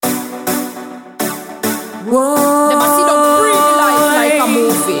Whoa. Them a see them breathe life like a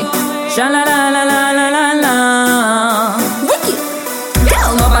movie. Sha la la la la la la la. Wicked.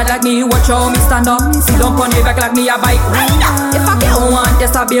 Girl, nobody like me, watch how me stand up. See don't pon me back like me a bike rider. If a girl want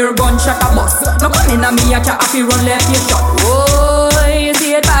just a beer gun, shot a bus. No come in a me a chat if you run left you shot. Oh, you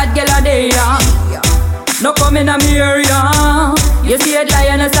see it bad girl a day, yeah. No come in a me area. You see it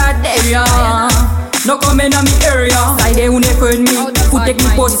lioness a day, yeah. No come in a me area. Side they who friend me. Who take me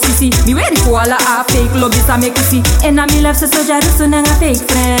post sissy. Me ready for all a fake love this a make you see. And a me love so jealous so nang a fake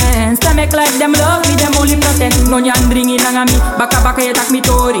friends. To make like them love me, them only pretend. No nyan dringi nang a me. Baka you tak me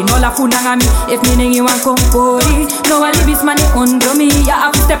tori. No la fu nang a me. If me nang you want come pori. No one leave this money under me. You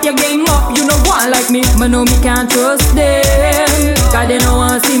have to step your game up. You know one like me. Me know me can't trust them. Cause they no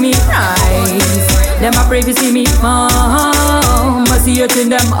want see me rise. Them a pray to see me fall. I see it in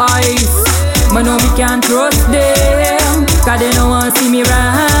them eyes. Man know me can't trust them. Cause they no want see me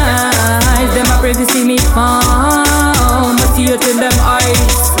rise. Them a pray to see me fall. I see it in them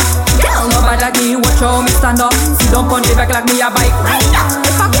eyes. Girl, nobody like me, watch how me stand up. See don't punch me back like me a bike rider.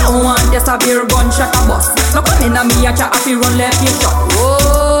 If a girl want just a beer gun, shot a bus. No come in a me a chat if you run left you shot.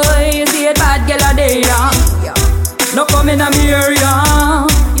 Oh, you see it bad girl a day, yeah. No come in a me area.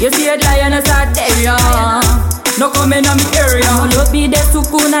 You see it lioness a day, yeah. No come in a me area. Lo pide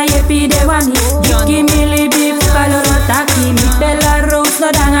sukuna ye pide wani. Give me libi kaloro taki. Mi bella rose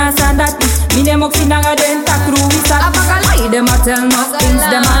no danga sandati. Mi ne moksi nanga den takru wisat. Apaka lie them a tell no things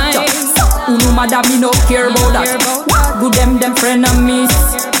them a talk. Unu madam me no care about that. Good them friend and miss.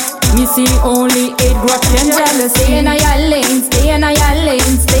 Me see only 8 grudge and jealousy. Stay in a your lane, stay in a your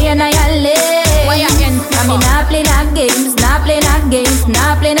lane, stay in a your lane. Why again? I mean not play not games, not play not games,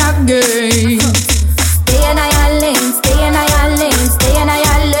 not play not games. Stay in a your lane, stay in a your lane, stay in a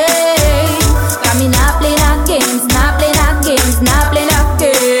your lane. I mean not play not games, not play not games, not play not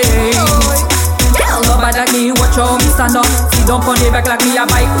games. Girl, nobody like me, watch how me stand up. See don't pon me back like me a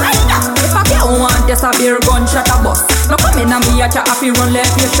bike rider. If a girl want just a beer gun, shot a bus. No come in a me a chat if you run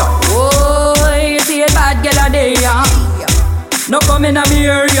left you shot. Oh, you see it bad girl a day, yeah. No come in a me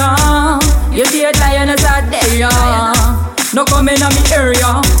area. You see it lioness a day, yeah. No come in a me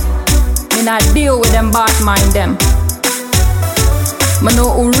area. Me not deal with them bad mind them. Me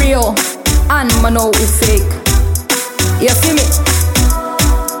know who real and me know who fake. You see me?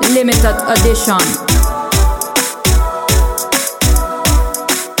 Limited edition.